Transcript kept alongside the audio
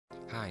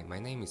Hi, my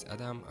name is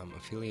Adam. I'm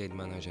affiliate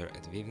manager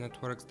at Viv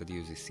Networks that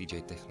uses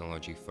CJ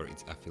technology for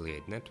its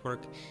affiliate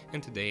network,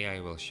 and today I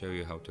will show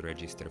you how to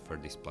register for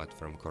this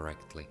platform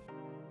correctly.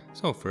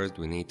 So first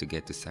we need to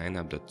get to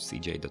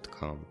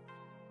signup.cj.com.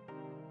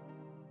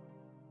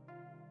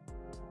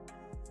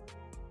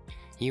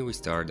 Here we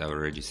start our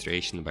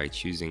registration by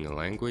choosing a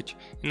language,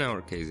 in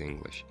our case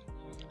English.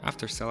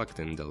 After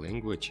selecting the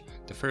language,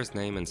 the first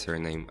name and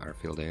surname are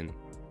filled in.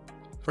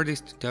 For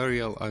this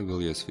tutorial I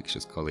will use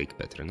Fixu's colleague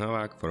Petra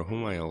Novak, for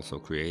whom I also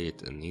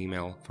created an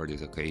email for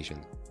this occasion.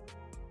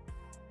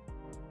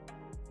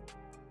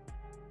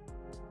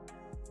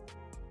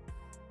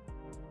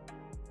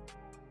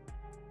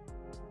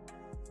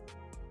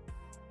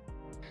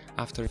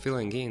 After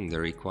filling in the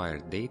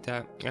required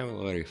data, I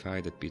will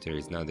verify that Peter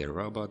is not a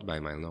robot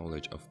by my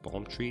knowledge of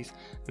palm trees,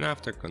 and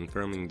after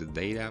confirming the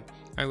data,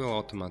 I will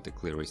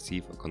automatically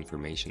receive a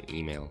confirmation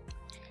email.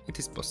 It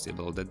is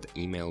possible that the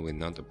email will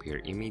not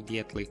appear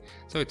immediately,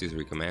 so it is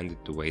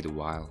recommended to wait a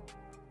while.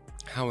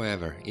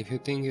 However, if you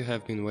think you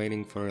have been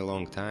waiting for a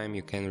long time,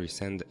 you can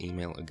resend the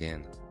email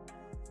again.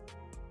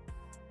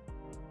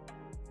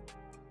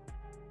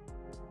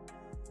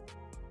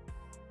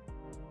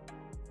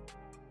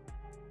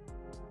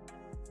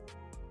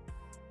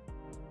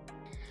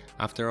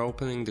 After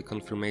opening the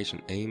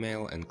confirmation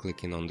email and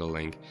clicking on the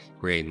link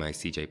Create my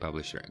CJ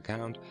Publisher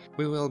account,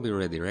 we will be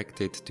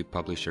redirected to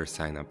Publisher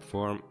Sign Up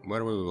form,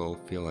 where we will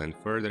fill in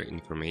further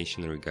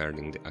information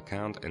regarding the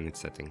account and its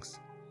settings.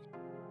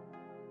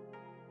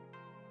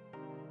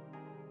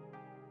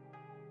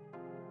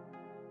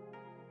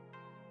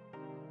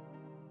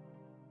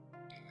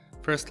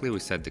 Firstly, we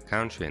set the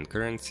country and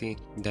currency,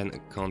 then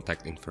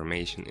contact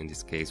information, in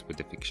this case with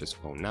the Fixu's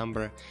phone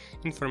number,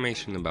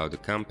 information about the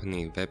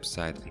company,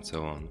 website, and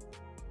so on.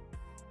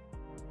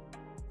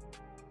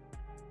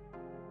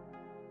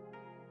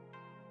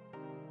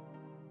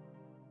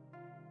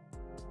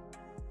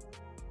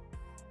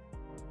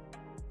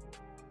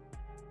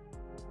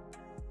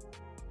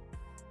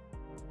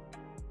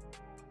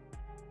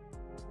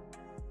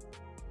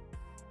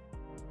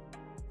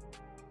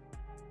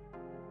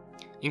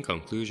 In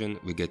conclusion,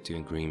 we get two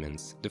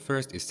agreements. The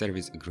first is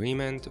service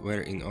agreement,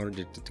 where in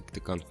order to tick the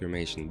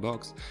confirmation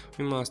box,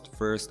 we must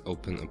first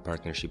open a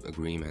partnership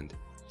agreement.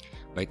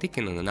 By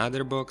ticking on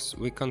another box,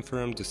 we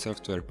confirm the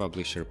software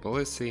publisher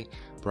policy,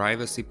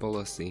 privacy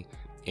policy,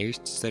 age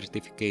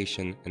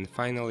certification, and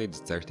finally the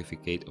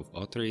certificate of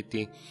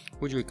authority,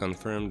 which we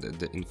confirm that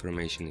the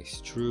information is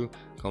true,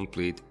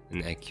 complete,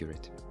 and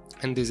accurate.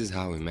 And this is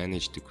how we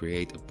managed to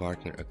create a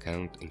partner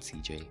account in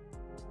CJ.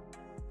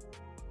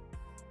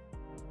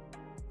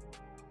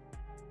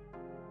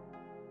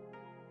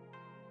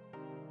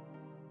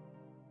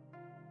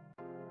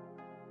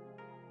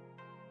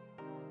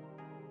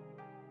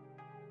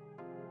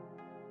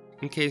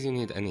 In case you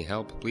need any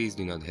help, please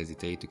do not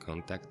hesitate to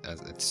contact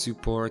us at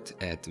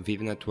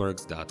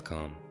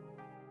support@vivnetworks.com.